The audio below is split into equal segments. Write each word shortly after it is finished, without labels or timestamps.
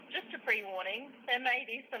pre-warning, there may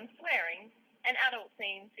be some swearing and adult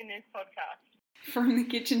scenes in this podcast. From the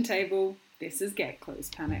kitchen table, this is Get Close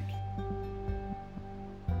Panic.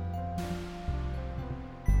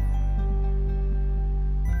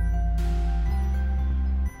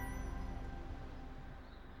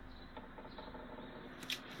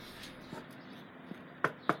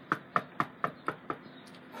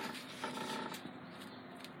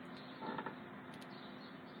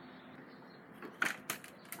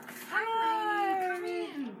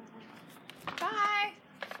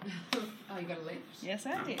 Yes,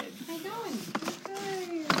 I did. How you going?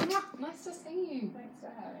 Good. Nice to see you. Thanks for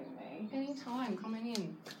having me. Anytime, coming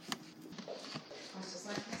in. I was just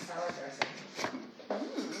like salad dressing.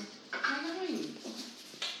 How you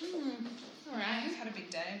going? Alright, had a big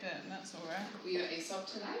day, but that's alright. Were you at ESOP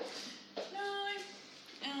today?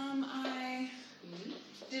 No, I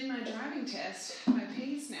did my driving test. My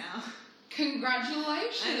P's now.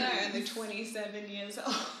 Congratulations. I know, only 27 years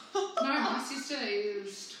old. No, my sister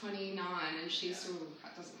is 29 and she still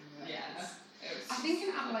doesn't have her license. I think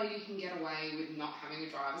in Adelaide you can get away with not having a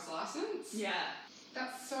driver's license. Yeah.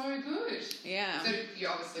 That's so good. Yeah. So you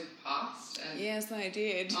obviously passed. And Yes, I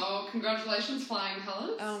did. Oh, congratulations, flying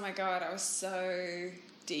colours. Oh my god, I was so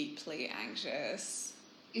deeply anxious.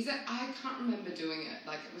 Is it? I can't remember doing it.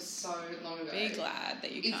 Like, it was so long ago. Be glad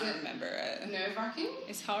that you can't remember it. Nerve-wracking?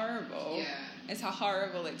 It's horrible. Yeah. It's a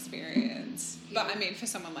horrible experience. Yeah. But I mean, for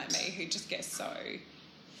someone like me who just gets so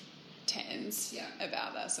tense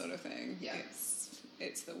about that sort of thing,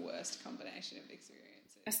 it's the worst combination of experiences.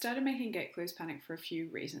 I started making Get Close Panic for a few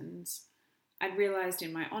reasons. I'd realised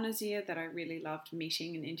in my honours year that I really loved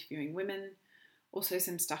meeting and interviewing women. Also,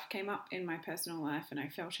 some stuff came up in my personal life and I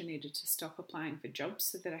felt I needed to stop applying for jobs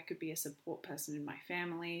so that I could be a support person in my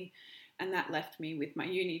family. And that left me with my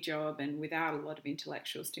uni job and without a lot of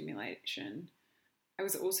intellectual stimulation. I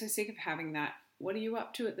was also sick of having that "what are you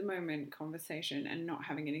up to at the moment" conversation and not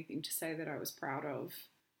having anything to say that I was proud of.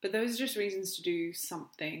 But those are just reasons to do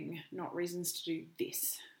something, not reasons to do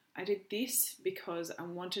this. I did this because I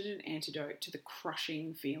wanted an antidote to the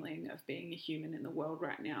crushing feeling of being a human in the world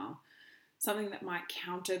right now. Something that might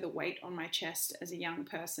counter the weight on my chest as a young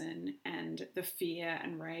person and the fear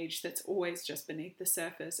and rage that's always just beneath the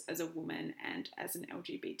surface as a woman and as an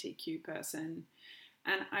LGBTQ person.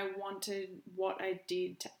 And I wanted what I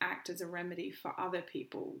did to act as a remedy for other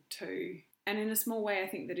people too. And in a small way, I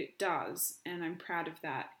think that it does, and I'm proud of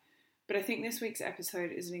that. But I think this week's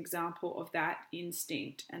episode is an example of that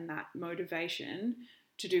instinct and that motivation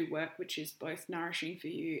to do work which is both nourishing for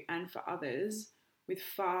you and for others, with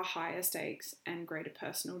far higher stakes and greater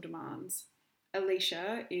personal demands.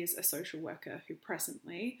 Alicia is a social worker who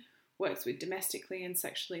presently works with domestically and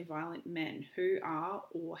sexually violent men who are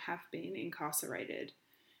or have been incarcerated.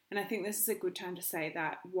 And I think this is a good time to say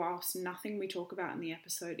that whilst nothing we talk about in the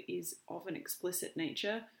episode is of an explicit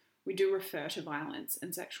nature, we do refer to violence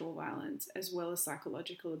and sexual violence as well as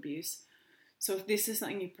psychological abuse. So if this is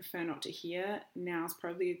something you prefer not to hear, now's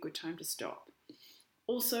probably a good time to stop.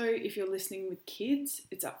 Also, if you're listening with kids,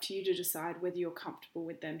 it's up to you to decide whether you're comfortable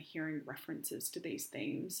with them hearing references to these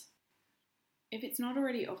themes. If it's not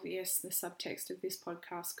already obvious, the subtext of this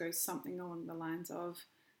podcast goes something along the lines of,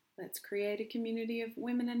 let's create a community of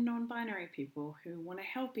women and non-binary people who want to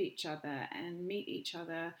help each other and meet each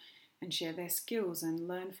other and share their skills and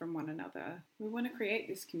learn from one another. We want to create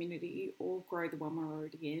this community or grow the one we're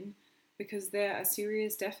already in because there are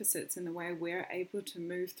serious deficits in the way we're able to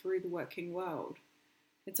move through the working world.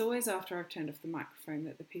 It's always after I've turned off the microphone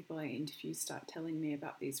that the people I interview start telling me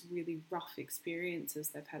about these really rough experiences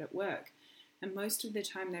they've had at work, and most of the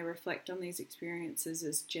time they reflect on these experiences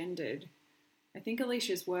as gendered. I think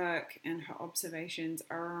Alicia's work and her observations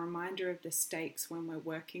are a reminder of the stakes when we're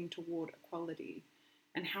working toward equality,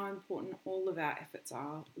 and how important all of our efforts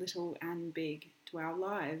are, little and big, to our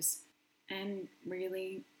lives, and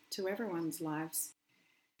really to everyone's lives.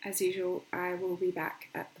 As usual, I will be back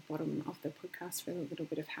at the bottom of the podcast for a little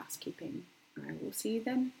bit of housekeeping. I will see you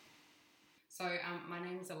then. So my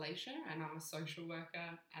name is Alicia and I'm a social worker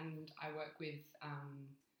and I work with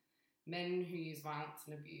men who use violence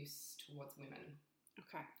and abuse towards women.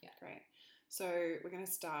 Okay, great. So we're going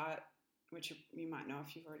to start, which you might know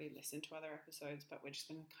if you've already listened to other episodes, but we're just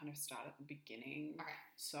going to kind of start at the beginning. Okay.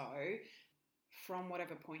 So from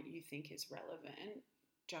whatever point you think is relevant,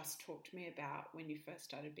 just talk to me about when you first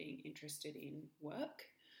started being interested in work.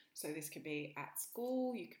 So this could be at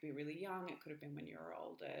school, you could be really young, it could have been when you were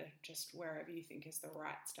older, just wherever you think is the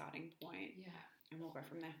right starting point. Yeah. And we'll go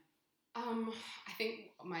from there. I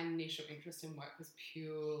think my initial interest in work was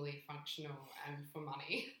purely functional and for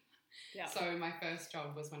money. Yeah. So my first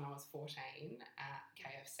job was when I was 14 at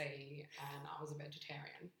KFC, and I was a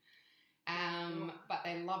vegetarian. But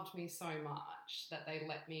they loved me so much that they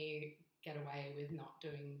let me get away with not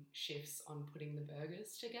doing shifts on putting the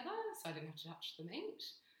burgers together, so I didn't have to touch the meat.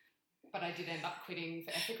 But I did end up quitting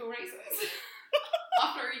for ethical reasons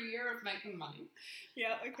after a year of making money.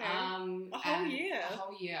 Yeah, okay. A whole year? A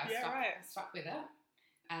whole year. I stuck with it.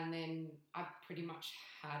 And then I've pretty much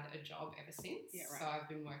had a job ever since. Yeah, right. So I've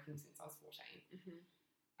been working since I was 14.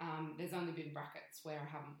 Mm-hmm. There's only been brackets where I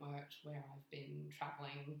haven't worked, where I've been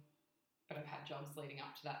travelling, but I've had jobs leading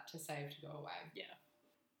up to that to save to go away. Yeah.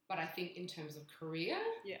 But I think in terms of career,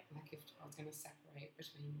 like if I was going to separate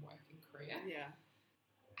between work and career,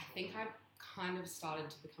 I think I kind of started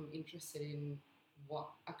to become interested in what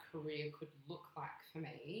a career could look like for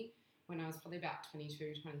me when I was probably about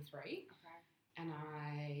 22, 23. Okay. And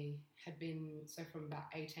I had been, so from about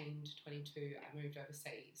 18 to 22, I moved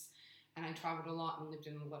overseas. And I travelled a lot and lived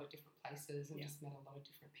in a lot of different places and just met a lot of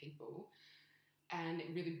different people. And it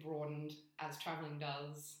really broadened, as travelling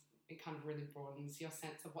does, it kind of really broadens your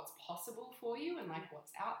sense of what's possible for you and like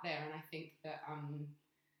what's out there. And I think that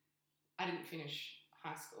I didn't finish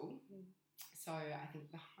high school. So I think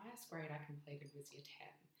the highest grade I completed was year 10.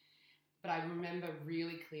 But I remember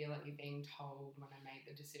really clearly being told when I made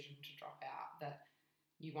the decision to drop out that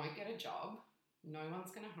you won't get a job, no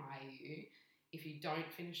one's going to hire you if you don't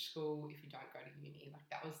finish school, if you don't go to uni. Like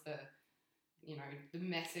that was the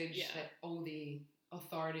message that all the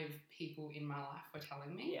authoritative people in my life were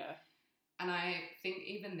telling me. Yeah. And I think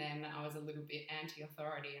even then I was a little bit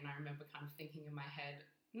anti-authority, and I remember kind of thinking in my head,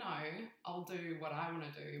 no, I'll do what I want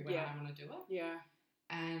to do when I want to do it. Yeah.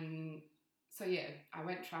 And so, I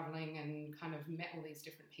went travelling and kind of met all these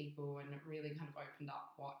different people, and it really kind of opened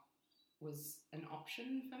up what was an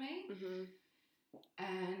option for me. Mm-hmm.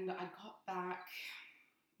 And I got back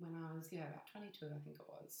when I was, about 22, I think it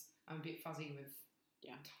was. I'm a bit fuzzy with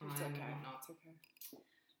time and whatnot. It's okay.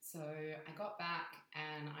 So I got back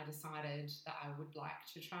and I decided that I would like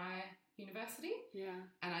to try university. Yeah.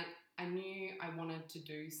 And I knew I wanted to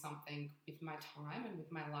do something with my time and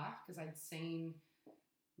with my life, because I'd seen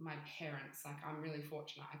my parents, like I'm really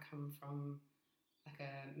fortunate. I come from like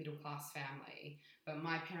a middle class family, but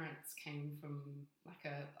my parents came from like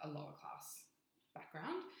a lower class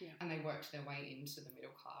background, and they worked their way into the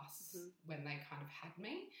middle class when they kind of had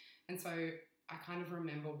me. And so I kind of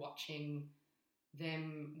remember watching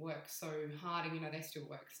them work so hard, and they still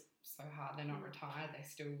work so hard. They're not retired, they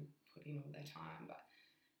still put in all their time, but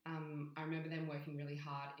I remember them working really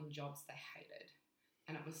hard in jobs they hated,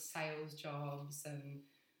 and it was sales jobs, and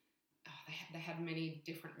they had many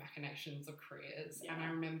different machinations of careers. And I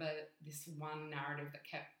remember this one narrative that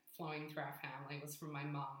kept flowing through our family was from my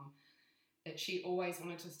mum, that she always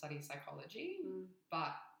wanted to study psychology,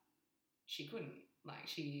 but she couldn't. Like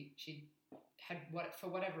she had, for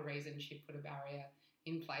whatever reason, she put a barrier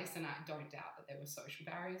in place, and I don't doubt that there were social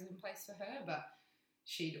barriers in place for her, but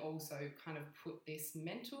she'd also kind of put this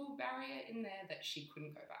mental barrier in there that she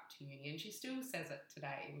couldn't go back to uni. And she still says it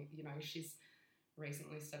today. She's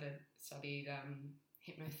recently studied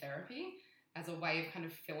hypnotherapy as a way of kind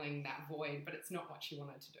of filling that void, but it's not what she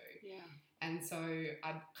wanted to do. Yeah. And so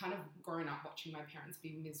I'd kind of grown up watching my parents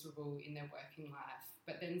be miserable in their working life,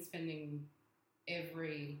 but then spending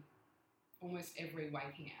almost every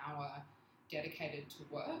waking hour dedicated to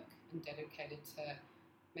work and dedicated to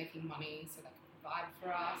making money so they could provide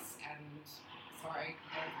for us. And sorry,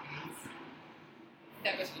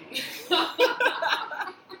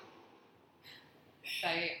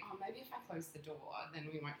 maybe if I close the door, then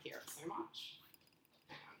we won't hear it so much.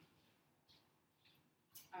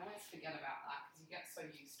 I always forget about that because you get so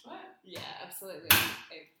used to it. Yeah, absolutely.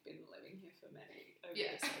 I've been living here for many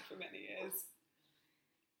years.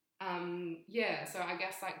 So I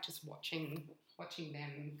guess like just watching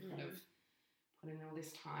them kind of put in all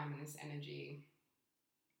this time and this energy,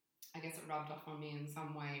 I guess it rubbed off on me in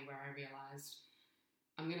some way, where I realised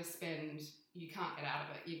you can't get out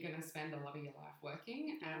of it. You're going to spend a lot of your life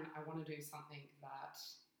working, and I want to do something that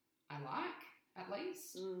I like, at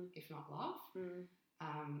least, if not love,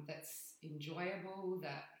 that's enjoyable,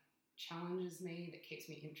 that challenges me, that keeps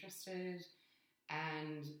me interested,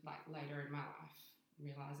 and like later in my life,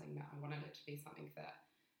 realising that I wanted it to be something that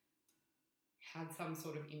had some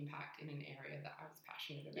sort of impact in an area that I was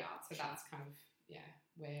passionate about. So that's kind of,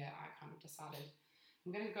 where I kind of decided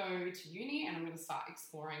I'm going to go to uni and I'm going to start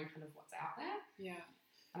exploring kind of what's out there. Yeah.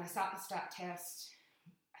 And I start the STAT test.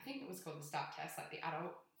 I think it was called the STAT test, like the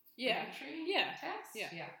adult entry test. Yeah.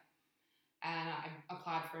 And I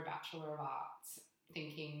applied for a Bachelor of Arts,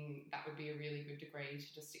 thinking that would be a really good degree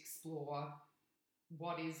to just explore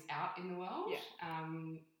what is out in the world.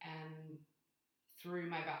 And through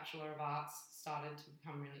my Bachelor of Arts, started to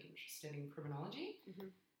become really interested in criminology.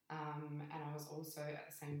 And I was also at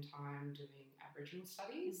the same time doing Aboriginal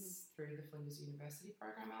studies through the Flinders University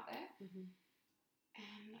program out there. And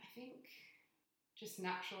I think just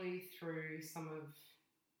naturally through some of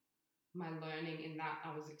my learning in that,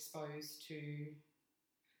 I was exposed to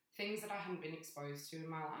things that I hadn't been exposed to in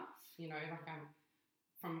my life. You know, like I'm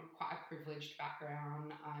from quite a privileged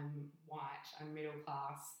background. I'm white, I'm middle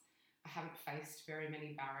class. I haven't faced very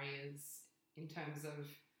many barriers in terms of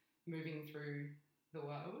moving through the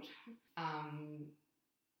world. And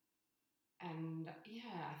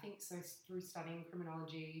yeah, I think so through studying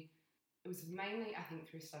criminology, it was mainly, I think,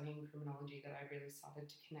 through studying criminology that I really started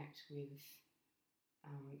to connect with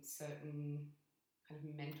certain kind of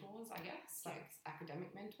mentors, I guess, like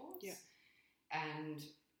academic mentors. And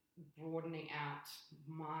broadening out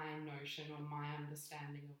my notion or my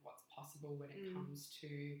understanding of what's possible when it comes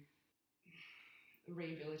to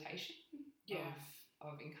rehabilitation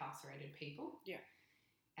of incarcerated people.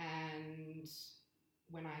 And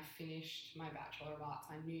when I finished my Bachelor of Arts,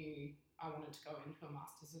 I knew I wanted to go into a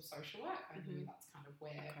Masters of Social Work. I knew that's kind of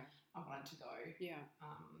where I wanted to go. Does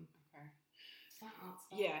that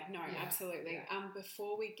answer? Absolutely.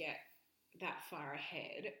 Before we get that far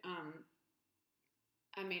ahead,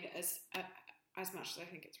 I mean, as much as I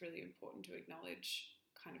think it's really important to acknowledge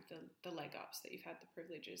kind of the leg ups that you've had, the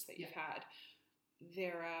privileges that you've had,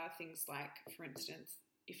 there are things like, for instance,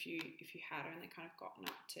 if you had only kind of gotten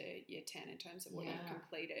up to year 10 in terms of what you've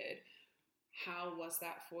completed, how was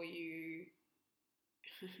that for you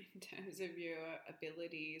in terms of your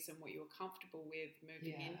abilities and what you were comfortable with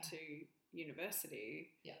moving into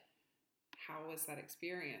university? How was that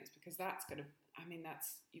experience? Because that's got to, I mean,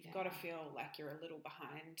 you've got to feel like you're a little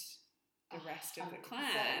behind the rest of the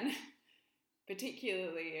clan,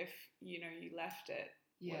 particularly if, you know, you left at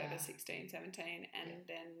whatever, 16, 17, and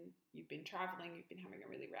then you've been travelling, you've been having a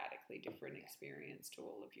really radically different experience to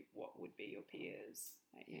all of you, what would be your peers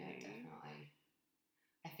at uni. Definitely.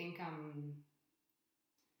 I think,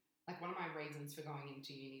 like one of my reasons for going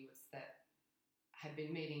into uni was that I had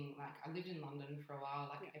been meeting, like I lived in London for a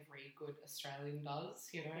while, like every good Australian does,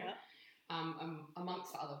 you know,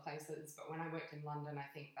 amongst other places. But when I worked in London, I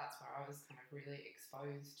think that's where I was kind of really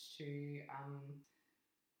exposed to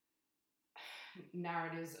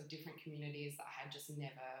narratives of different communities that I had just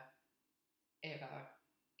never, ever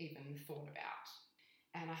even thought about.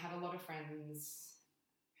 And I had a lot of friends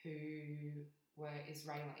who were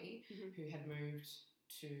Israeli who had moved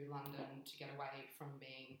to London to get away from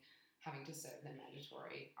having to serve their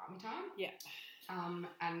mandatory army time.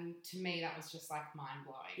 And to me, that was just like mind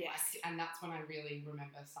blowing. And that's when I really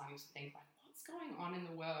remember starting to think like, what's going on in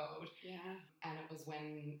the world? And it was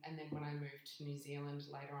when I moved to New Zealand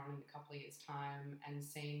later on in a couple of years' time and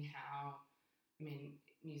seeing how, I mean,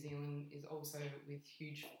 New Zealand is also with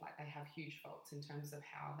huge, like they have huge faults in terms of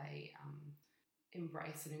how they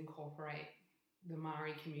embrace and incorporate the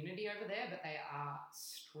Maori community over there, but they are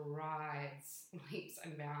strides, leaps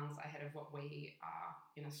and bounds ahead of what we are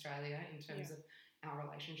in Australia in terms of our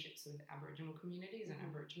relationships with Aboriginal communities and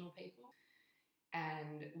Aboriginal people.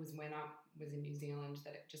 And it was when I was in New Zealand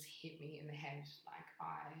that it just hit me in the head. Like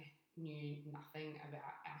I knew nothing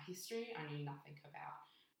about our history. I knew nothing about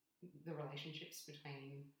the relationships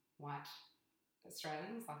between white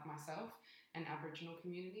Australians like myself and Aboriginal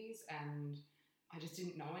communities, and I just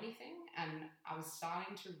didn't know anything. And I was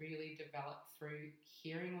starting to really develop through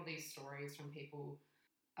hearing all these stories from people.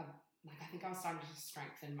 Like I think I was starting to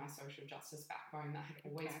strengthen my social justice backbone that had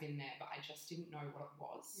always been there, but I just didn't know what it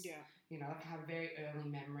was. You know, like I have very early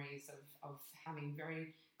memories of having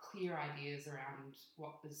very clear ideas around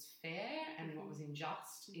what was fair and what was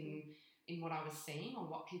unjust in what I was seeing or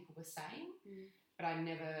what people were saying. But I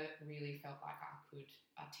never really felt like I could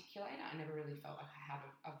articulate it. I never really felt like I had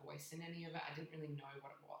a voice in any of it. I didn't really know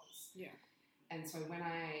what it was. And so when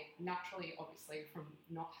I naturally, obviously, from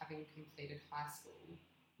not having completed high school,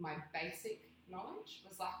 my basic knowledge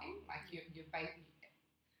was lacking. Like your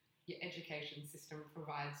education system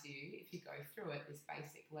provides you, if you go through it, this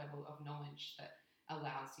basic level of knowledge that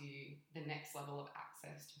allows you the next level of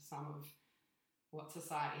access to some of what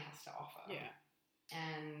society has to offer.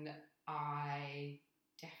 And I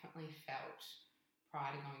definitely felt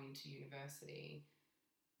prior to going into university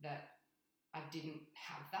that I didn't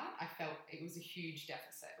have that. I felt it was a huge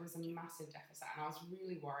deficit. It was a massive deficit. And I was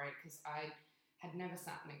really worried because I had never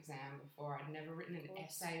sat an exam before. I'd never written an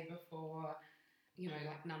essay before. You know,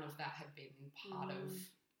 like none of that had been part of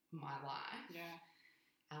my life.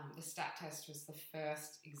 The stat test was the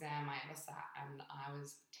first exam I ever sat, and I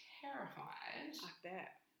was terrified. I bet.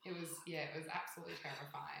 It was absolutely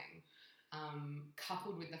terrifying.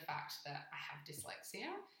 Coupled with the fact that I have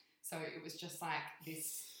dyslexia. So it was just like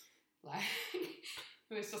this, like,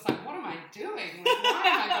 it was just like, what am I doing? Like, why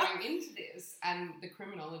am I going into this? And the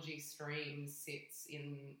criminology stream sits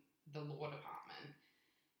in the law department.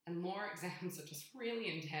 And law exams are just really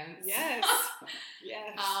intense. Yes.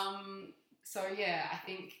 Yes. So yeah, I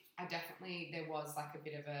think there was like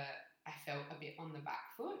I felt a bit on the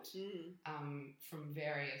back foot from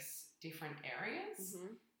various different areas.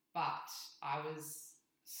 Mm-hmm. But I was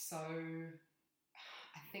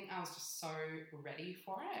just so ready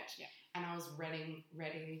for it. Yeah. And I was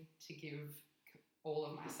ready to give all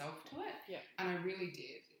of myself to it. Yeah. And I really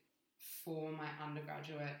did. For my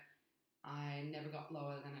undergraduate, I never got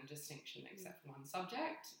lower than a distinction except for one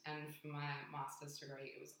subject. And for my master's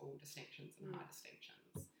degree, it was all distinctions and high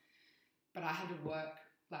distinctions. But I had to work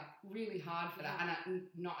like really hard for that. And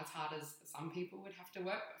not as hard as some people would have to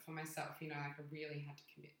work, but for myself, I really had to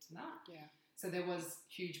commit to that. Yeah. So there was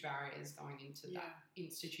huge barriers going into that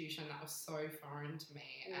institution that was so foreign to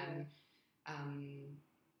me. Yeah. And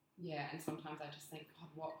and sometimes I just think, God,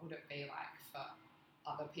 what would it be like for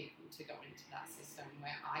other people to go into that system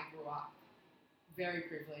where I grew up very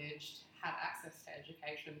privileged, had access to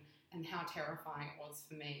education, and how terrifying it was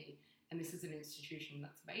for me. And this is an institution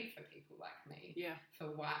that's made for people like me, for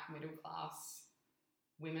white middle class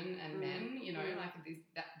women and men.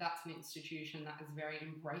 That's an institution that is very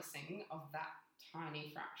embracing of that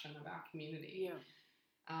tiny fraction of our community. Yeah.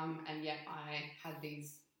 And yet I had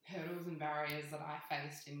these hurdles and barriers that I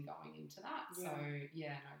faced in going into that. Yeah.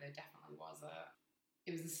 So there definitely was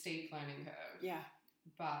it was a steep learning curve. Yeah.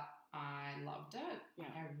 But I loved it.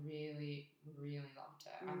 Yeah. I really, really loved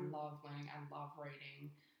it. I love learning. I love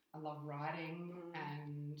reading. I love writing,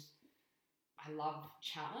 and I love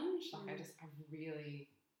challenge. Like I really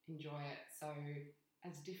enjoy it. So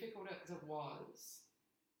as difficult as it was,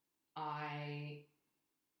 I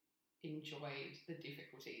enjoyed the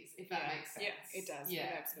difficulties, if that makes sense. Yeah, it does. Yeah.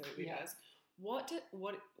 It absolutely does. What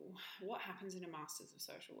happens in a Masters of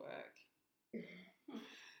Social Work?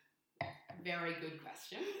 Very good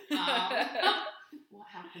question. What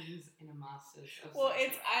happens in a Masters of Well,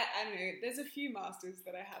 Social Work? I know there's a few Masters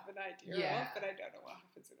that I have an idea of, but I don't know what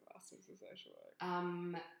happens in a Masters of Social Work.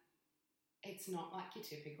 It's not like your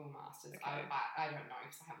typical Masters. Okay. I don't know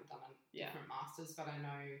because I haven't done a different Masters, but I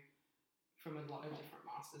know from a lot of different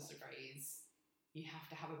Masters degrees, you have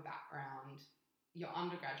to have a background. Your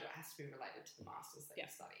undergraduate has to be related to the Masters that you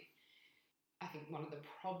study. I think one of the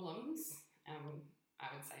problems, I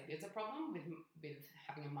would say there's a problem with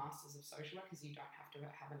having a Masters of Social Work is you don't have to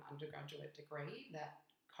have an undergraduate degree that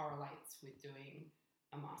correlates with doing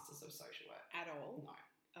a Masters of Social Work. At all? No.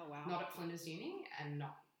 Oh, wow. Not at Flinders Uni and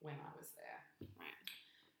not when I was there. Right.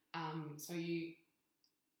 So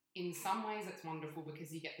in some ways it's wonderful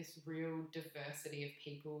because you get this real diversity of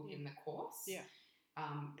people in the course. Yeah.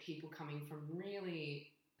 People coming from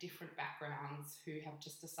really different backgrounds who have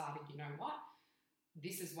just decided, you know what,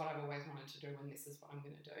 this is what I've always wanted to do and this is what I'm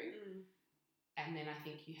going to do. And then I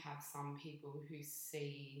think you have some people who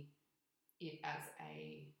see it as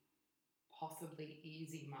a possibly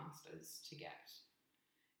easy Masters to get.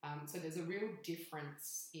 So there's a real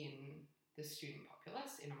difference in the student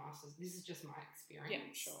populace in a Masters. This is just my experience.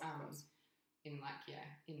 Yeah, sure, of course. In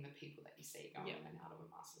the people that you see going in and out of a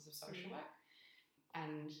Masters of Social Work.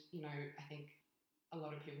 And, I think a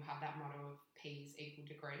lot of people have that motto of P's equal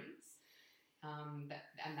degrees. And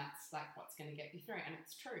that's like what's going to get you through. And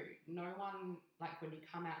it's true. No one, like when you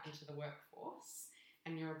come out into the workforce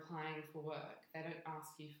and you're applying for work, they don't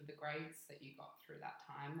ask you for the grades that you got through that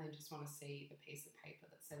time. They just want to see the piece of paper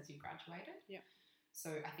that says you graduated. Yeah. So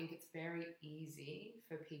I think it's very easy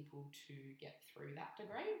for people to get through that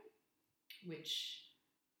degree, which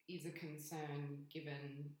is a concern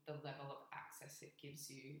given the level of access it gives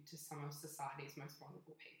you to some of society's most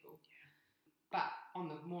vulnerable people. Yeah. But on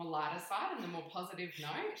the more lighter side and the more positive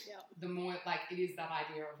note, the more like it is that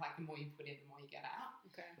idea of like the more you put in, the more you get out.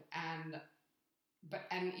 Okay. And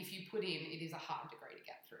if you put in, it is a hard degree to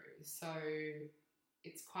get through. So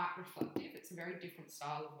it's quite reflective. It's a very different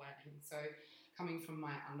style of learning. So coming from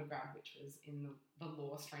my undergrad, which was in the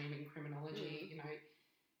law stream in criminology,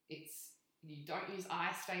 you don't use I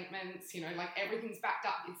statements, like everything's backed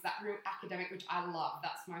up. It's that real academic, which I love.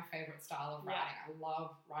 That's my favourite style of writing. I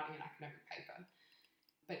love writing an academic paper.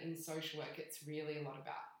 But in social work, it's really a lot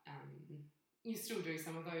about, you still do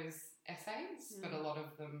some of those essays, but a lot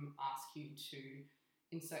of them ask you to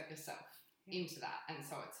insert yourself into that. And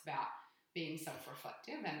so it's about being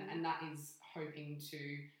self-reflective and that is hoping to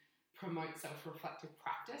promote self-reflective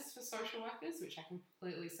practice for social workers, which I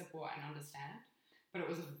completely support and understand. But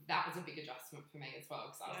that was a big adjustment for me as well,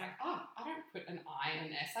 because I was like, I don't put an I in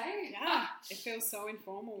an essay. Yeah, it feels so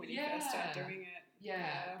informal when you first start doing it.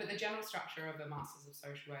 Yeah, but the general structure of a Masters of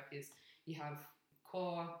Social Work is you have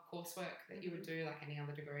core coursework that you would do like any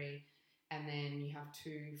other degree, and then you have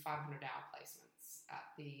 2 500-hour placements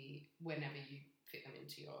whenever you fit them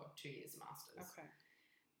into your 2 years Masters. Okay.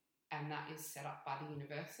 And that is set up by the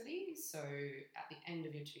university. So at the end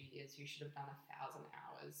of your 2 years, you should have done 1,000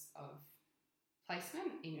 hours of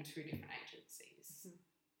placement in 2 different agencies. Mm-hmm.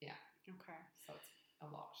 Yeah. Okay. So it's a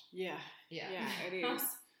lot. Yeah. Yeah. Yeah, it is.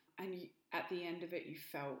 And at the end of it, you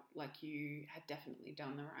felt like you had definitely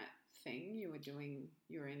done the right thing.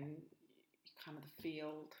 You're in kind of the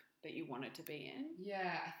field that you wanted to be in.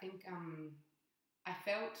 Yeah, I think I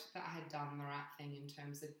felt that I had done the right thing in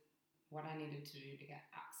terms of what I needed to do to get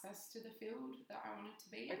access to the field that I wanted to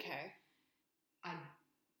be in. Okay.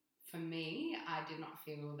 For me, I did not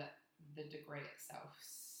feel that the degree itself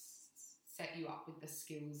set you up with the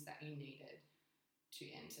skills that you needed to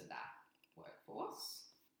enter that workforce.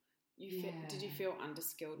 Did you feel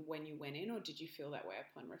underskilled when you went in, or did you feel that way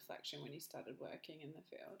upon reflection when you started working in the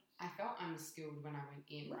field? I felt underskilled when I went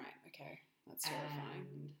in. Right, okay. That's terrifying.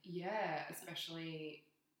 And yeah, especially,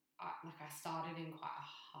 I started in quite a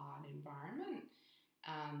hard environment.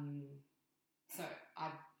 So I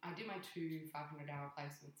did my 2 500-hour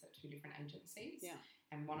placements at 2 different agencies,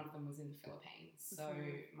 and one of them was in the Philippines. So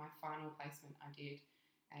my final placement, I did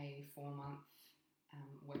a 4-month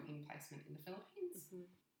working placement in the Philippines,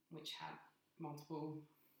 which had multiple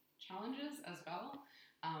challenges as well.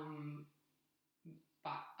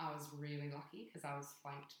 But I was really lucky because I was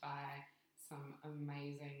flanked by some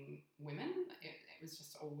amazing women. It was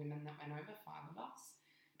just all women that went over, 5 of us.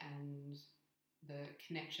 And the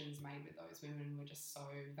connections made with those women were just so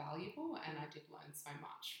valuable, and I did learn so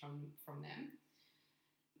much from them.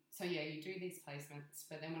 So yeah, you do these placements,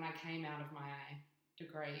 but then when I came out of my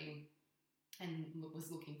degree and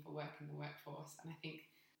was looking for work in the workforce, and I think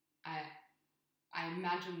I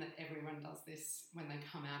imagine that everyone does this when they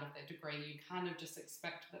come out of their degree. You kind of just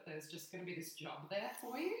expect that there's just going to be this job there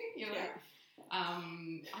for you, you know. Yeah.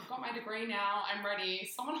 I've got my degree now, I'm ready,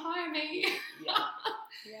 someone hire me.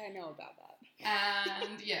 Yeah, I know about that.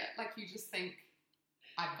 And yeah, like you just think,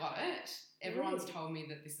 I've got it. Everyone's told me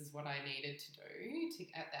that this is what I needed to do to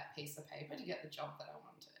get that piece of paper, to get the job that I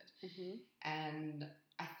wanted. And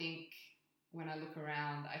I think when I look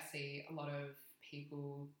around, I see a lot of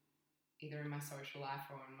people, either in my social life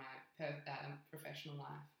or in my professional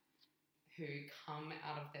life, who come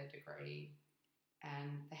out of their degree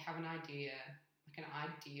and they have an idea, like an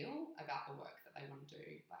ideal about the work that they want to do.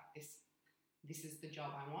 Like this is the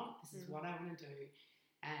job I want, this is what I want to do.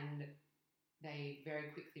 And they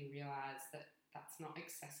very quickly realise that that's not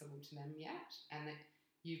accessible to them yet, and that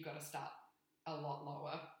you've got to start a lot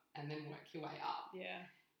lower and then work your way up. Yeah.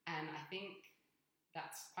 And I think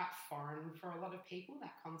that's quite foreign for a lot of people,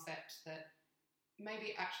 that concept that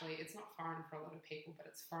maybe actually it's not foreign for a lot of people, but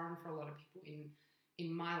it's foreign for a lot of people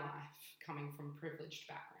in my life, coming from privileged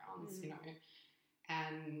backgrounds, you know.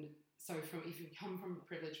 And so if you come from a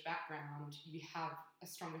privileged background, you have a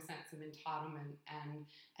stronger sense of entitlement and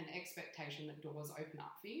an expectation that doors open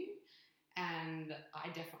up for you. And I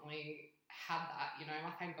definitely had that, you know,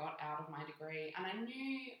 like I got out of my degree and I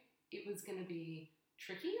knew it was going to be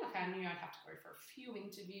tricky. Like I knew I'd have to go for a few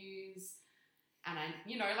interviews, and I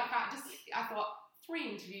thought 3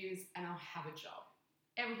 interviews and I'll have a job.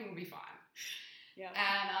 Everything will be fine. Yeah.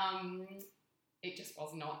 And it just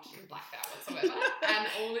was not like that whatsoever. And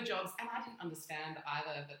all the jobs, and I didn't understand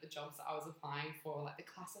either that the jobs that I was applying for, like the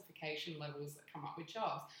classification levels that come up with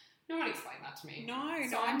jobs, no one explained that to me. No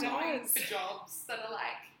I'm one going does. for jobs that are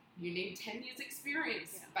like, you need 10 years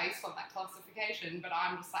experience based on that classification, but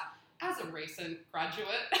I'm just like, as a recent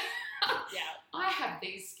graduate, I have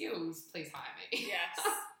these skills, please hire me. Yes.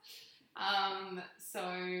 So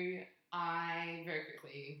I very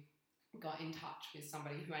quickly got in touch with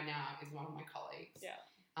somebody who I now is one of my colleagues,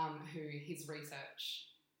 who his research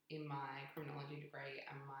in my criminology degree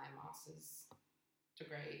and my master's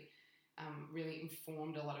degree really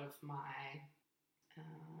informed a lot of my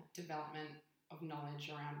development of knowledge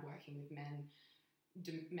around working with men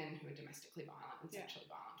who are domestically violent and sexually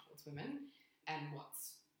violent towards women, and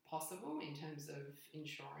what's possible in terms of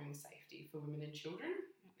ensuring safety for women and children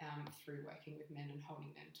through working with men and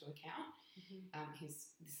holding them to account.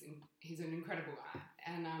 He's an incredible guy,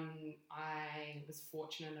 and I was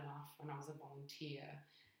fortunate enough when I was a volunteer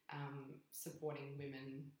supporting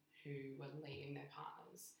women who were leaving their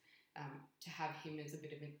partners to have him as a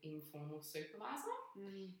bit of an informal supervisor.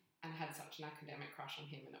 and had such an academic crush on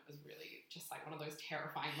him, and it was really just like one of those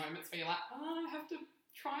terrifying moments where you're like, oh, I have to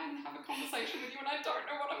try and have a conversation with you and I don't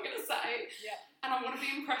know what I'm going to say. Yeah. And I want to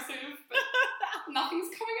be impressive, but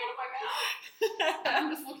nothing's coming out of my mouth. And I'm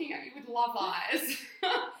just looking at you with love eyes.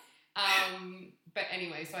 But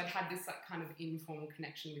anyway, so I'd had this like kind of informal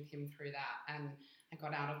connection with him through that, and I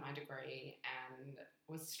got out of my degree and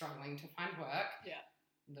was struggling to find work. Yeah.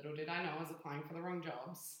 Little did I know I was applying for the wrong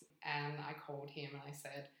jobs, and I called him and I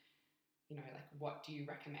said, you know, like, what do you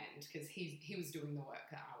recommend? Because he was doing the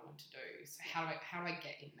work that I wanted to do. So how do I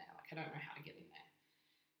get in there? Like, I don't know how to get in there.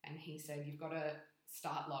 And he said, you've got to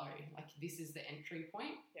start low. Like, this is the entry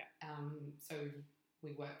point. Yeah. So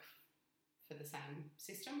we work for the same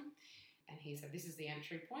system. And he said, this is the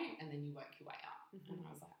entry point, and then you work your way up. Mm-hmm. And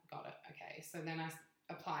I was like, got it. Okay. So then I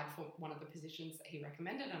applied for one of the positions that he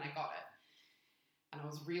recommended, and I got it. And I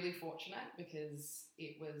was really fortunate because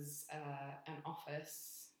it was an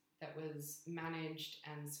office that was managed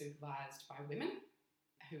and supervised by women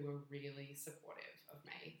who were really supportive of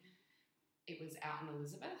me. It was out in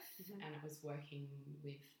Elizabeth, and it was working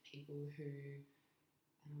with people who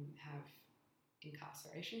have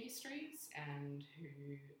incarceration histories and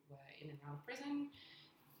who were in and out of prison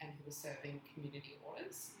and who were serving community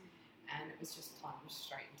orders. And it was just plunged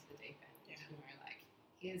straight into the deep end. Yeah. You know, like,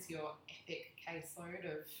 here's your epic caseload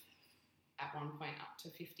of, at one point, up to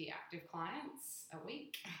 50 active clients a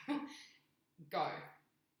week. Go.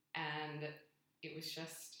 And it was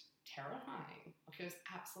just terrifying. Like, it was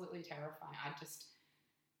absolutely terrifying. I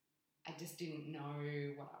just didn't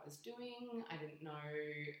know what I was doing. I didn't know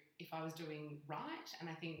if I was doing right. And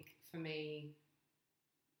I think for me,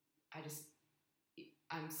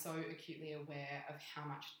 I'm so acutely aware of how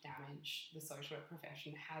much damage the social work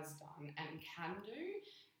profession has done and can do.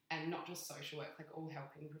 And not just social work, like all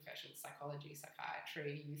helping professions, psychology,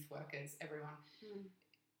 psychiatry, youth workers, everyone.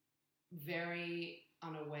 Very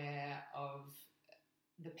unaware of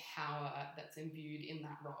the power that's imbued in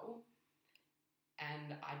that role.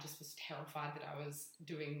 And I just was terrified that I was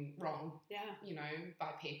doing wrong, you know,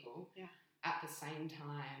 by people. Yeah. At the same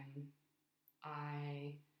time,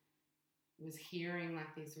 I was hearing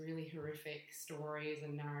like these really horrific stories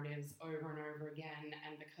and narratives over and over again.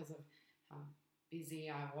 And because of how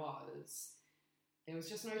busy I was, there was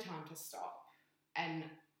just no time to stop. And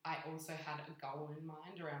I also had a goal in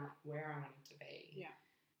mind around like where I wanted to be. Yeah.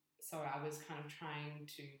 So I was kind of trying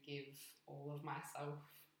to give all of myself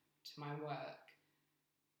to my work,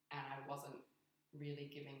 and I wasn't really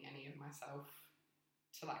giving any of myself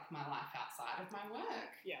to like my life outside of my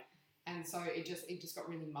work. Yeah. And so it just got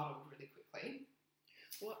really muddled really quickly.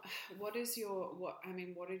 What did your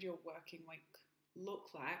working week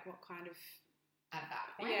look like? What kind of at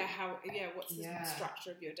that point? What's the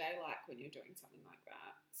structure of your day like when you're doing something like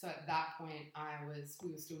that? So at that point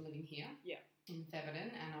we were still living here. Yeah. In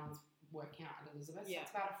Theverton, and I was working out at Elizabeth. Yeah.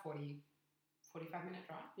 So it's about a 45-minute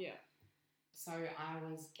drive. Yeah. So I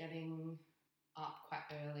was getting up quite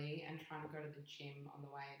early and trying to go to the gym on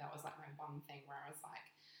the way. That was like my one thing where I was like,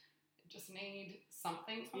 I just need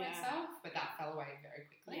something for myself, but that fell away very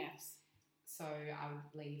quickly. Yes. So I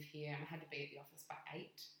would leave here and I had to be at the office by 8.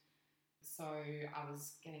 So I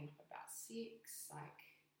was getting up about 6. Like,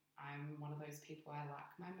 I'm one of those people, I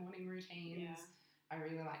like my morning routines. Yeah. I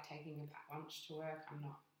really like taking a packed lunch to work. I'm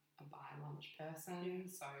not a buy lunch person.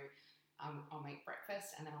 So I'll make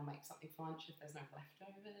breakfast and then I'll make something for lunch if there's no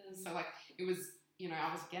leftovers. So like it was, you know,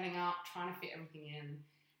 I was getting up, trying to fit everything in,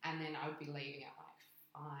 and then I would be leaving at like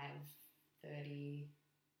 5:30,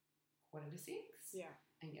 5:45. Yeah.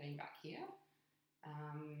 And getting back here.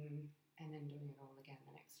 And then doing it all again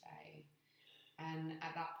the next day. And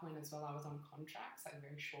at that point as well, I was on contracts, like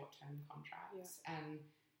very short-term contracts. Yeah. And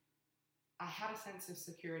I had a sense of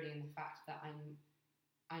security in the fact that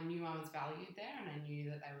I knew I was valued there, and I knew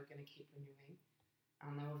that they were going to keep renewing.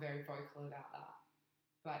 And they were very vocal about that.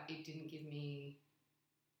 But it didn't give me,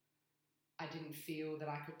 I didn't feel that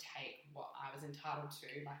I could take what I was entitled to,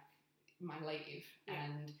 like my leave. Yeah.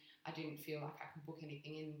 And I didn't feel like I could book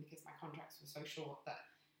anything in because my contracts were so short that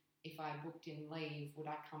if I booked in leave, would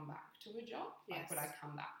I come back to a job? Yes. Like, would I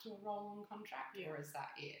come back to a roll-on contract, yeah. or is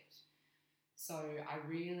that it? So I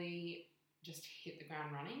really just hit the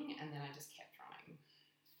ground running, and then I just kept running.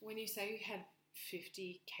 When you say you had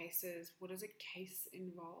 50 cases, what does a case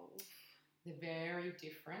involve? They're very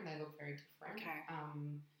different. They look very different. Okay.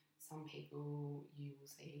 Some people you will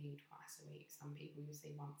see twice a week. Some people you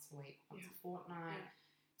see once a week, once a fortnight. Yeah.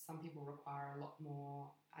 Some people require a lot more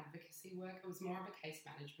advocacy work. It was more of a case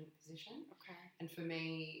management position. Okay. And for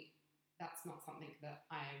me, that's not something that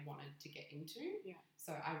I wanted to get into. Yeah.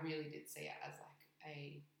 So I really did see it as like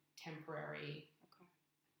a temporary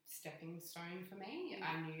stepping stone for me.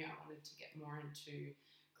 I knew I wanted to get more into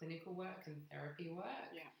clinical work and therapy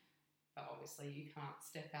work. Yeah. But obviously you can't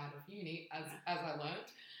step out of uni, as I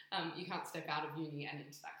learnt. You can't step out of uni and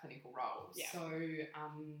into that clinical role. Yeah. So,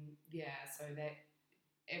 so that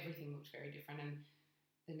everything looked very different. And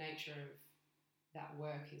the nature of that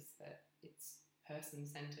work is that it's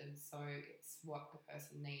person-centred. So it's what the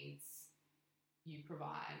person needs you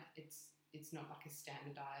provide. It's not like a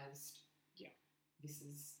standardised, this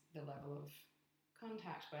is the level of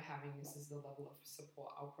contact we're having, this is the level of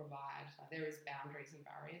support I'll provide. Like, there is boundaries and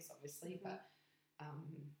barriers, obviously, but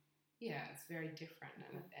it's very different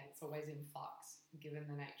and it's always in flux given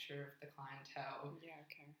the nature of the clientele. Yeah,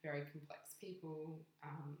 okay. Very complex people,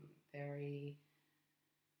 very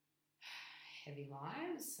heavy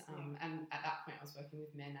lives. And at that point I was working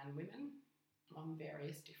with men and women on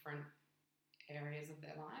various different areas of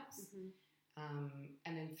their lives.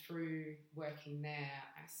 And then through working there,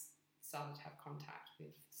 I started to have contact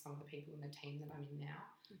with some of the people in the team that I'm in now.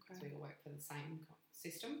 Okay. So we all work for the same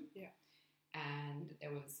system. Yeah. And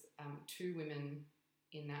there was 2 women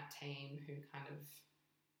in that team who kind of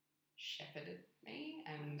shepherded me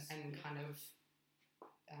and kind of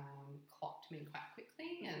clocked me quite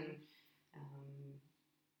quickly and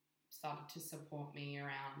started to support me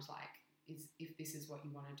around, like, if this is what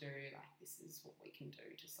you want to do, like, this is what we can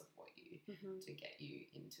do to support you to get you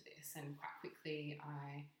into this. And quite quickly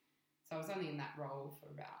So I was only in that role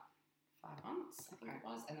for about 5 months, I think it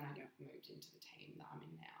was, and then I moved into the team that I'm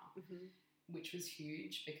in now, which was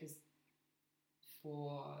huge because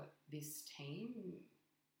for this team,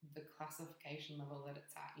 the classification level that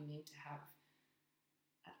it's at, you need to have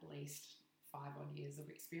at least 5 odd years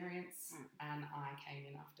of experience, and I came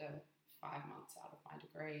in after 5 months out of my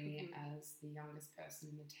degree as the youngest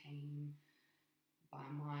person in the team by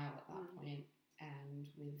a mile at that point. And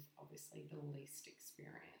with obviously the least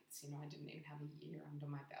experience. You know, I didn't even have a year under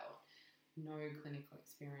my belt, no clinical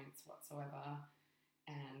experience whatsoever,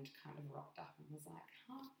 and kind of rocked up and was like,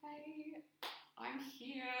 hi, I'm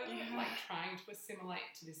here, like trying to assimilate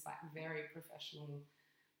to this like very professional,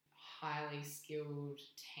 highly skilled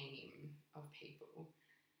team of people.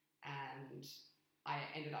 And I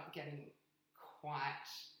ended up getting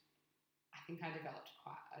I think I developed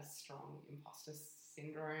quite a strong imposter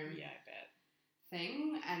syndrome. Yeah, I bet.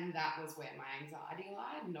 Thing, and that was where my anxiety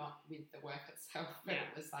lied, not with the work itself, but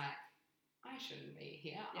it was like, I shouldn't be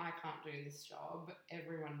here, I can't do this job,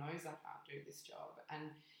 everyone knows I can't do this job.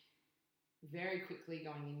 And very quickly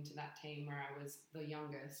going into that team where I was the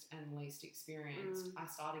youngest and least experienced, I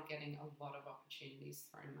started getting a lot of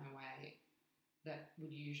opportunities thrown my way that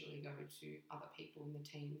would usually go to other people in the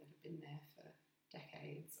team that have been there for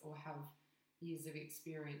decades or have years of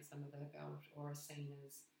experience under their belt or are seen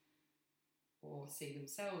as or see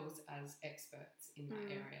themselves as experts in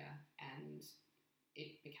that area. And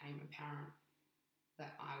it became apparent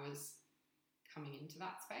that I was coming into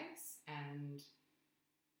that space and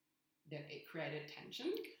that it created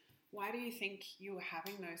tension. Why do you think you were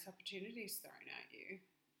having those opportunities thrown at you?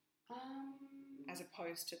 As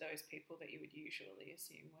opposed to those people that you would usually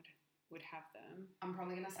assume would have them? I'm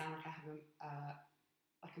probably going to sound like I have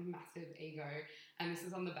a massive ego, and this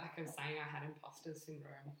is on the back of saying I had imposter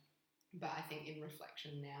syndrome. But I think in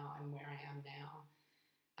reflection now and where I am now,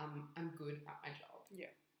 I'm good at my job.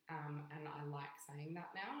 Yeah. And I like saying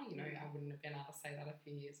that now. You know, I wouldn't have been able to say that a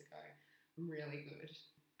few years ago. I'm really good.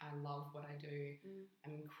 I love what I do.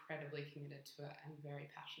 I'm incredibly committed to it and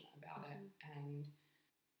very passionate about it. And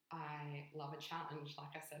I love a challenge,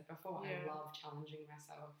 like I said before. I love challenging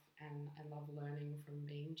myself and I love learning from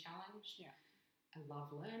being challenged. Yeah. I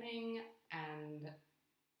love learning and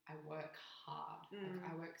I work hard.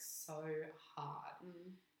 Like, I work so hard.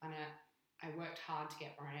 And I worked hard to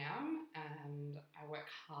get where I am and I work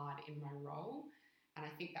hard in my role. And I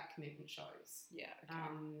think that commitment shows. Yeah. Okay.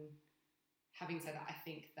 Having said that, I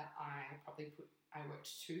think that I worked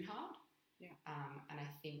too hard. Yeah. And I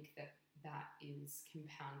think that is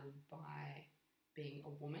compounded by being a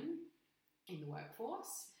woman in the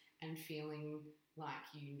workforce and feeling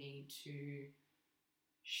like you need to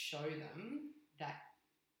show them that,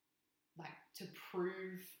 like, to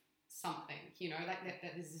prove something, you know, like that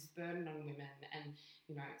there's this burden on women. And,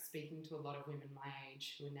 you know, speaking to a lot of women my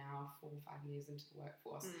age who are now 4 or 5 years into the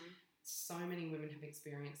workforce, so many women have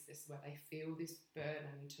experienced this where they feel this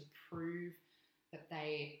burden to prove that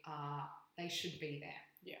they should be there.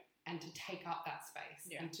 Yeah. And to take up that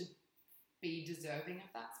space and to be deserving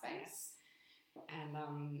of that space. And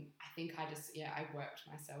I think I worked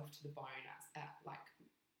myself to the bone at like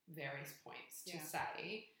various points to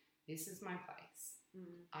say, this is my place.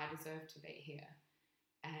 I deserve to be here.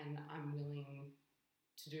 And I'm willing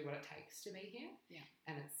to do what it takes to be here. Yeah.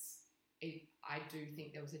 And I do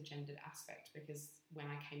think there was a gendered aspect, because when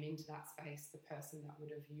I came into that space, the person that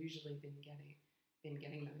would have usually been getting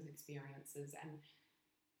those experiences and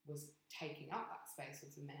was taking up that space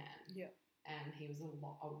was a man. Yeah. And he was a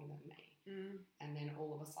lot older than me. Mm. And then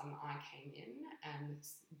all of a sudden I came in and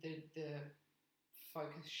the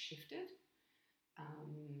focus shifted.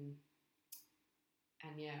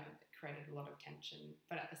 And yeah, it created a lot of tension.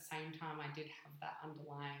 But at the same time, I did have that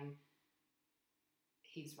underlying,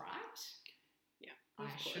 he's right. Yeah. I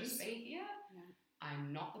shouldn't be here. Yeah.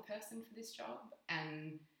 I'm not the person for this job.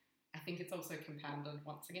 And I think it's also compounded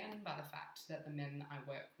once again by the fact that the men that I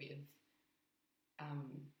work with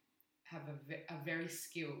are very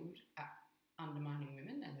skilled at undermining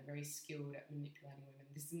women, and they're very skilled at manipulating women.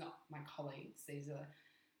 This is not my colleagues. These are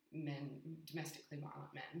men, domestically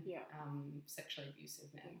violent men, sexually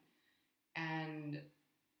abusive men. And,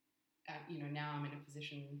 now I'm in a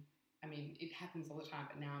position, I mean, it happens all the time,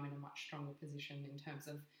 but now I'm in a much stronger position in terms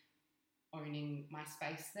of owning my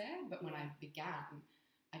space there. But when I began,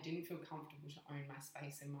 I didn't feel comfortable to own my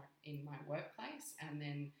space in my workplace. And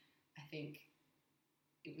then I think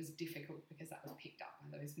it was difficult because that was picked up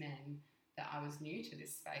by those men, that I was new to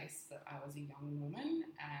this space, that I was a young woman,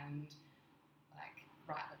 and like,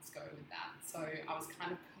 right, let's go with that. So I was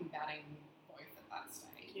kind of combating both at that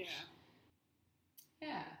stage. Yeah.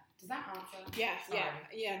 Yeah. Does that answer? Yeah, Sorry.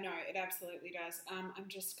 yeah, no, it absolutely does. I'm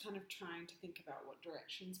just kind of trying to think about what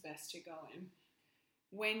direction's best to go in.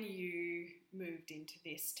 When you moved into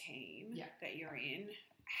this team that you're in,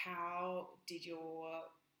 how did your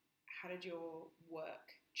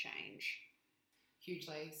work change?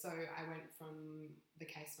 Hugely. So I went from the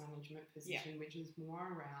case management position, which is more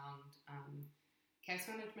around, case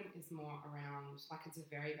management is more around, like, it's a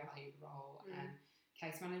very valued role, and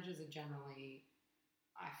case managers are generally,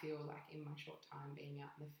 I feel like in my short time being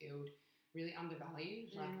out in the field, really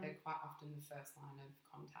undervalued. Like, they're quite often the first line of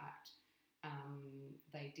contact.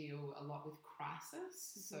 They deal a lot with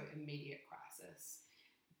crisis, so immediate crisis.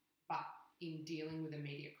 But in dealing with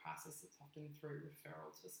immediate crisis, it's often through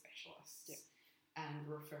referral to specialists and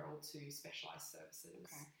referral to specialised services.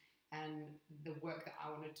 Okay. And the work that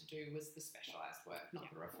I wanted to do was the specialised work,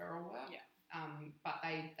 not the referral work. Yeah. But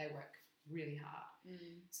they work really hard.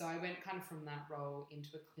 So I went kind of from that role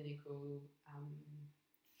into a clinical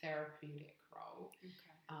therapeutic role,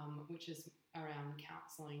 which is around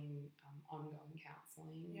counselling, ongoing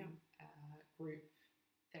counselling, group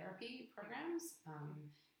therapy programs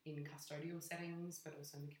in custodial settings, but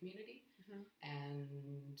also in the community,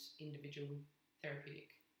 and individual therapeutic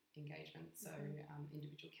engagement, so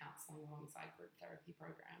individual counselling alongside group therapy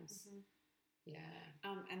programs.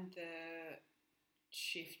 And the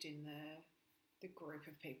shift in the group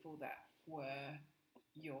of people that were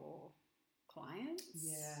your clients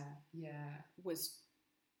was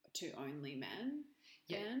to only men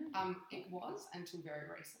then? It was until very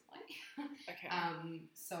recently. Okay.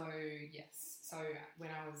 So yes, so when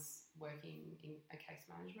I was working in a case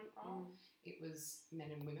management role, it was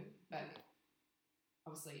men and women, but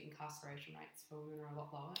obviously incarceration rates for women are a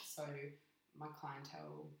lot lower, so my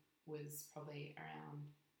clientele was probably around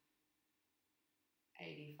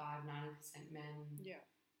 85-90% men. Yeah.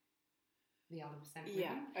 The other percent women.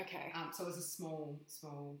 Yeah. Okay. So it was a small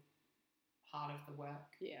part of the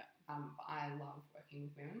work. Yeah. But I love working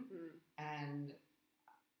with women, and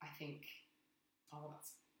I think,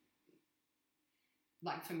 that's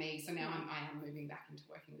like for me. So now I am moving back into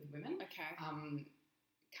working with women. Okay.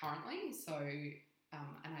 Currently, so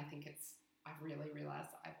and I think I've really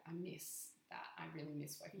realised that I miss that. I really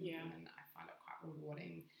miss working with women. I find it quite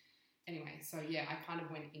rewarding. Anyway, so I kind of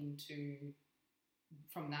went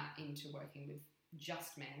from that into working with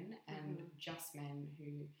just men, and just men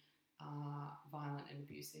who are violent and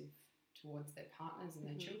abusive towards their partners and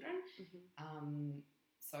their children.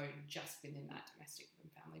 So just within that domestic and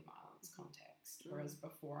family violence context, whereas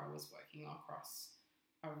before I was working across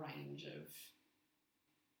a range of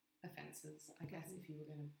offences, I guess, if you were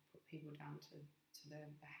going to put people down to their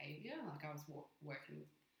behaviour. Like, I was working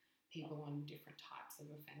with people on different types of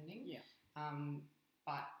offending.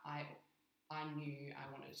 But I knew I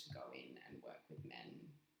wanted to go in and work with men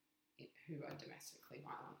who are domestically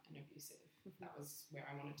violent and abusive. That was where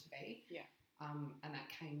I wanted to be. And that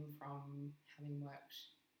came from having worked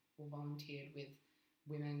or volunteered with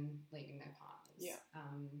women leaving their partners.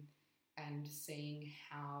 And seeing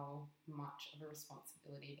how much of a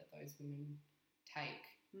responsibility that those women take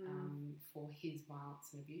for his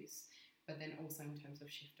violence and abuse. But then also in terms of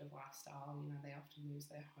shift of lifestyle, they often lose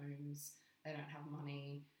their homes, they don't have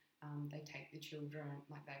money, they take the children,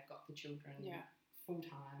 like they've got the children full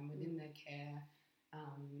time within their care,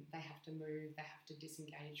 They have to move, they have to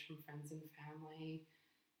disengage from friends and family.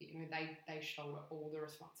 You know, they shoulder all the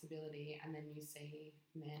responsibility, and then you see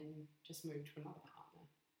men just move to another partner,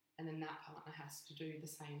 and then that partner has to do the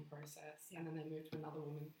same process, and then they move to another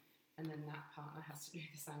woman, and then that partner has to do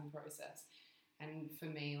the same process. And for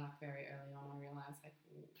me, like very early on, I realised like,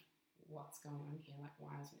 what's going on here? Like,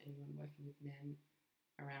 why isn't anyone working with men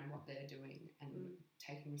around what they're doing and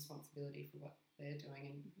taking responsibility for what they're doing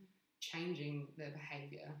and changing the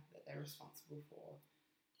behaviour that they're responsible for?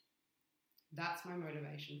 That's my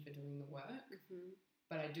motivation for doing the work.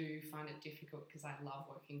 But I do find it difficult because I love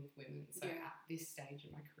working with women. So at this stage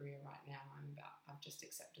in my career right now, I've just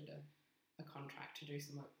accepted a contract to do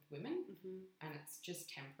some work with women, and it's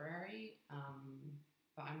just temporary.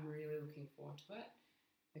 But I'm really looking forward to it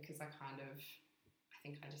because I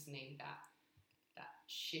think I just need that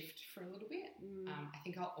shift for a little bit. I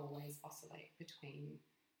think I'll always oscillate between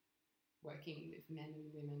working with men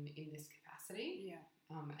and women in this capacity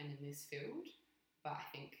and in this field, but I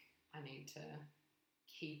think I need to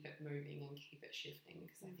keep it moving and keep it shifting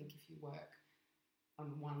because I think if you work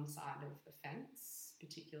on one side of the fence,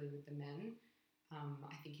 particularly with the men,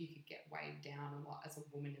 I think you could get weighed down a lot as a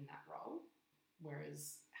woman in that role,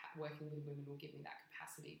 whereas working with women will give me that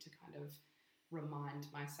capacity to kind of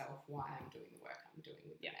remind myself why I'm doing the work I'm doing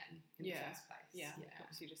with the men in the first place.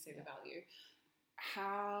 Helps you to see the value.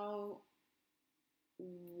 How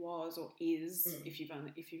was or is, if you've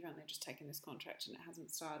only just taken this contract and it hasn't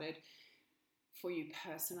started, for you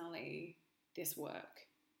personally, this work,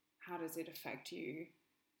 how does it affect you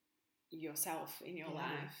yourself in your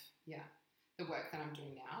life? The work that I'm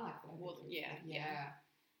doing now, like that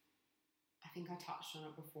I think I touched on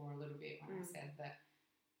it before a little bit when I said that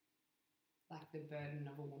like the burden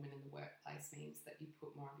of a woman in the workplace means that you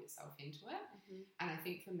put more of yourself into it. And I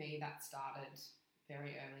think for me that started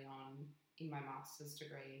very early on in my master's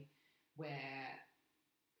degree, where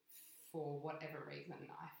for whatever reason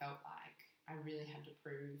I felt like I really had to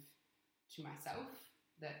prove to myself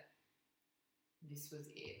that this was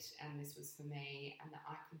it and this was for me and that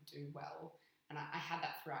I could do well. And I had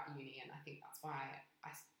that throughout uni, and I think that's why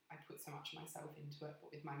I put so much of myself into it.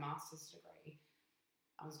 But with my master's degree,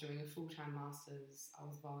 I was doing a full-time master's, I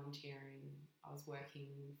was volunteering, I was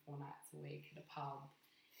working 4 nights a week at a pub,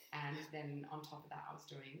 and then on top of that I was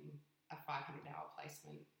doing a 500-hour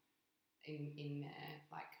placement in there,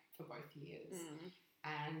 like for both years.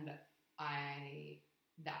 And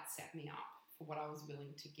that set me up for what I was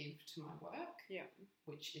willing to give to my work,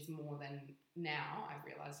 which is more than, now I've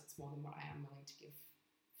realised it's more than what I am willing to give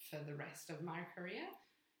for the rest of my career.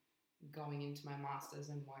 Going into my master's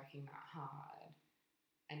and working that hard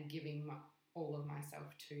and giving all of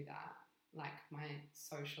myself to that, like my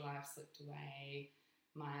social life slipped away,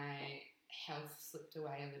 my health slipped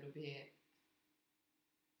away a little bit.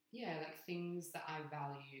 Like things that I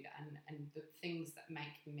valued and the things that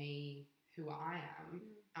make me who I am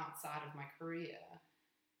outside of my career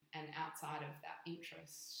and outside of that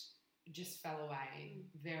interest just fell away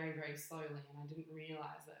very, very slowly, and I didn't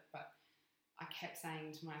realise it, but I kept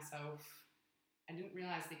saying to myself, I didn't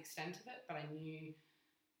realise the extent of it, but I knew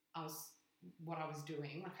what I was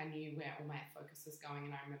doing, like I knew where all my focus was going,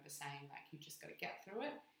 and I remember saying like, you just got to get through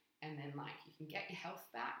it, and then like you can get your health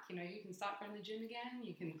back, you know, you can start going to the gym again,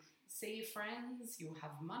 you can see your friends, you'll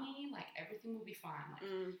have money, like everything will be fine,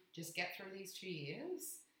 like just get through these 2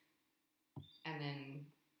 years and then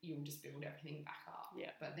you'll just build everything back up.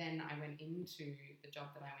 But then I went into the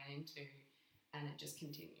job that I went into and it just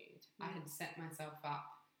continued. I had set myself up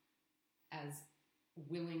as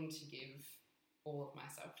willing to give all of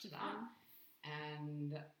myself to that,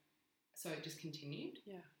 and so it just continued.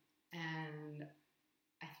 And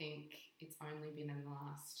I think it's only been in the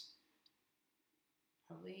last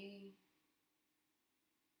probably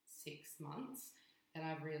 6 months that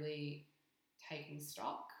I've really taken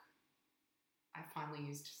stock. I finally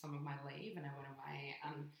used some of my leave and I went away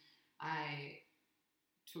and I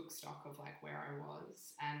took stock of like where I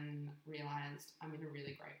was and realised I'm in a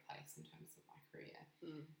really great place in terms of my career.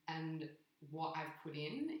 And what I've put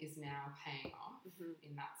in is now paying off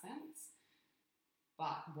in that sense.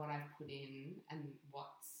 But what I've put in and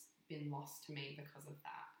what's been lost to me because of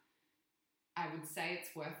that, I would say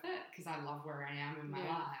it's worth it because I love where I am in my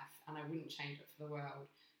life and I wouldn't change it for the world.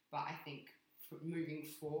 But I think for moving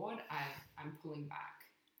forward, I'm pulling back,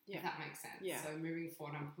 if that makes sense. So moving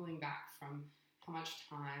forward, I'm pulling back from how much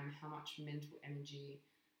time, how much mental energy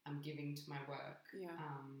I'm giving to my work,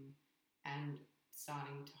 and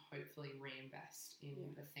starting to hopefully reinvest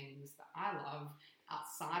in the things that I love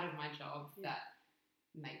outside of my job that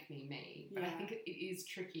make me me. But I think it is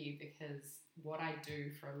tricky because what I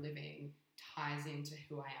do for a living ties into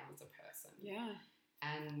who I am as a person. Yeah.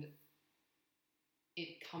 And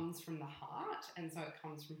it comes from the heart, and so it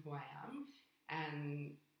comes from who I am,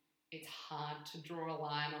 and it's hard to draw a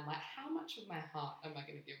line on, like, how much of my heart am I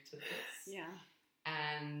going to give to this? Yeah.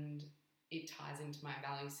 And it ties into my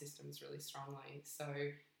value systems really strongly. So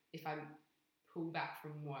if I pull back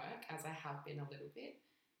from work, as I have been a little bit,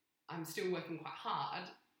 I'm still working quite hard,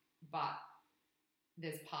 but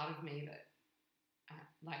there's part of me that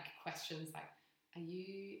like questions like,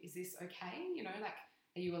 is this okay? You know, like,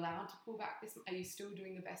 are you allowed to pull back this? Are you still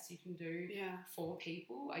doing the best you can do for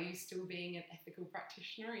people? Are you still being an ethical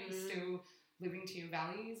practitioner? Are you still living to your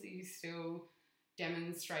values? Are you still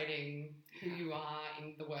demonstrating who you are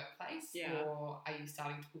in the workplace? Or are you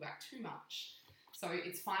starting to pull back too much? So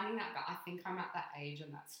it's finding that, but I think I'm at that age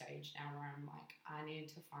and that stage now where I'm like, I need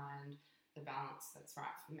to find the balance that's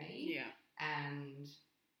right for me. Yeah. And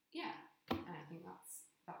I think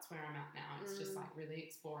that's where I'm at now. It's just like really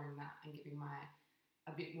exploring that and giving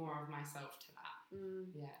a bit more of myself to that.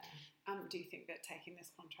 Yeah. Do you think that taking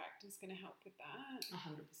this contract is going to help with that?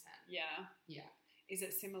 100%. Yeah. Yeah. Is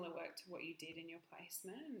it similar work to what you did in your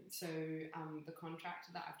placement? So the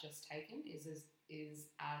contract that I've just taken is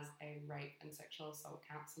as a rape and sexual assault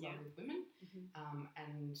counsellor with women,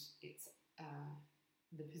 and it's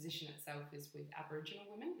the position itself is with Aboriginal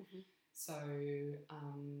women. So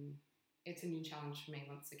it's a new challenge for me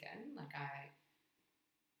once again. Like I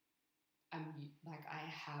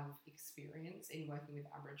have experience in working with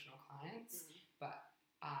Aboriginal clients, but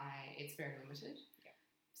it's very limited. Yeah.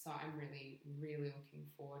 So I'm really, really looking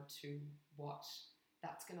forward to what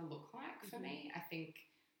that's going to look like for me. I think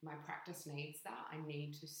my practice needs that. I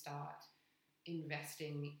need to start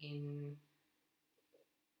investing in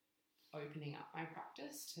opening up my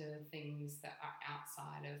practice to things that are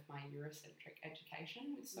outside of my Eurocentric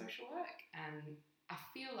education with social work. And I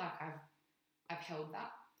feel like I've held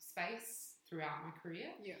that space throughout my career.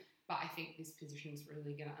 Yeah. But I think this position is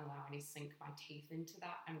really going to allow me to sink my teeth into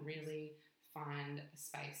that and really find a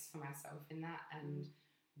space for myself in that and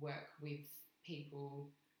work with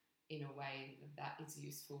people in a way that is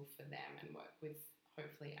useful for them, and work with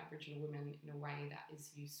hopefully Aboriginal women in a way that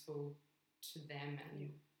is useful to them and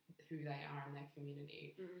who they are in their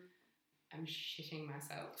community. I'm shitting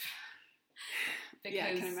myself because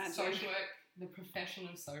I can imagine. Social work, the profession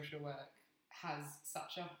of social work, has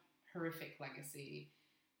such a horrific legacy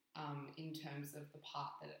in terms of the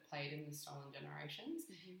part that it played in the stolen generations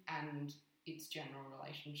and its general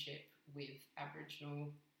relationship with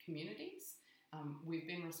Aboriginal communities. We've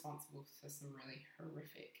been responsible for some really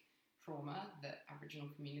horrific trauma that Aboriginal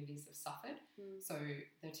communities have suffered. So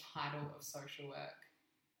the title of social work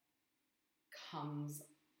comes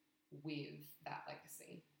with that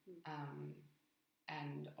legacy.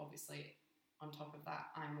 And obviously, on top of that,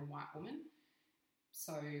 I'm a white woman.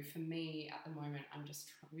 So for me, at the moment, I'm just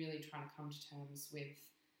really trying to come to terms with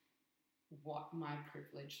what my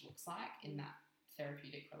privilege looks like in that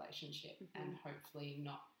therapeutic relationship and hopefully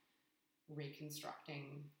not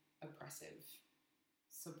reconstructing oppressive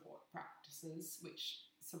support practices, which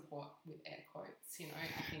support with air quotes. You know,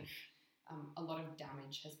 I think a lot of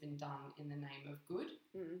damage has been done in the name of good.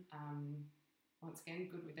 Once again,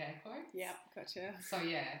 good with air quotes. Yeah, gotcha. So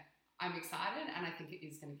yeah, I'm excited, and I think it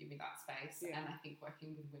is going to give me that space. And I think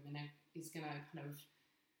working with women is going to kind of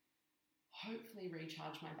hopefully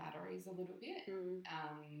recharge my batteries a little bit.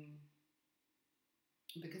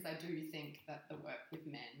 Because I do think that the work with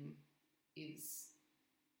men is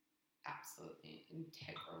absolutely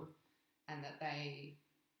integral, and that they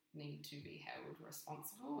need to be held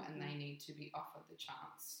responsible and they need to be offered the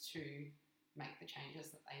chance to make the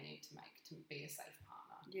changes that they need to make to be a safe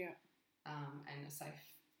partner. Yeah. And a safe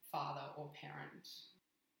father or parent.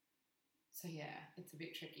 So yeah, it's a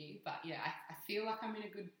bit tricky, but yeah, I feel like I'm in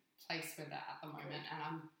a good place with that at the moment.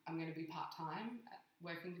 And I'm going to be part-time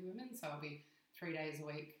working with women, so I'll be 3 days a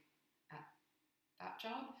week at that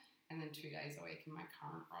job and then 2 days a week in my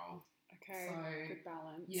current role. Okay, so, good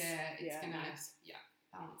balance. Yeah, it's going to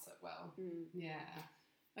balance it well. Yeah.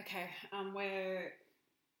 Okay, we're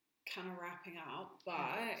kind of wrapping up,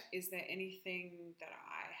 but is there anything that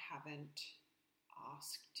I haven't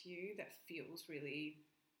asked you that feels really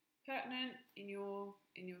pertinent in your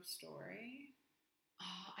story?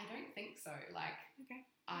 I don't think so. Like,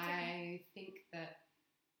 I think that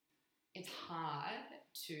it's hard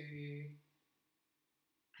to,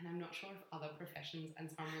 and I'm not sure if other professions, and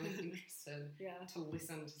so I'm really interested to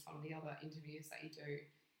listen to some of the other interviews that you do.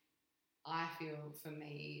 I feel for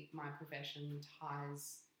me, my profession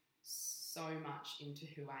ties so much into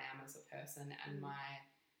who I am as a person and my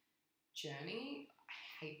journey.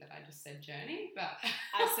 I hate that I just said journey, but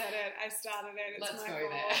I said it. I started it. It's let's my go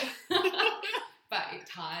fault. there. But it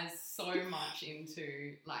ties so much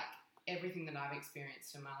into like everything that I've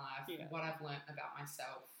experienced in my life, what I've learnt about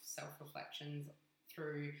myself, self-reflections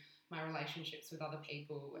through my relationships with other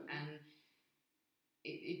people, and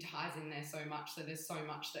it ties in there so much. So there's so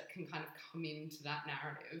much that can kind of come into that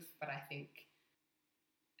narrative, but I think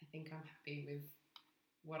I'm happy with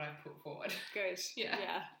what I've put forward. Good.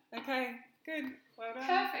 Yeah. Okay, good. Well done.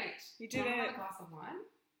 Perfect. You did Wanna it. have a glass of wine?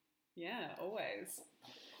 Yeah, always.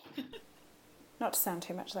 Not to sound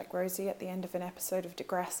too much like Rosie at the end of an episode of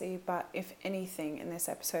Degrassi, but if anything in this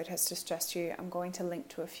episode has distressed you, I'm going to link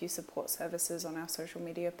to a few support services on our social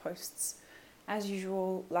media posts. As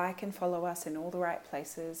usual, like and follow us in all the right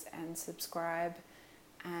places, and subscribe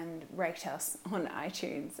and rate us on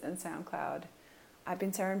iTunes and SoundCloud. I've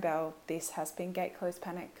been Saren Bell. This has been Gate Close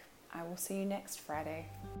Panic. I will see you next Friday.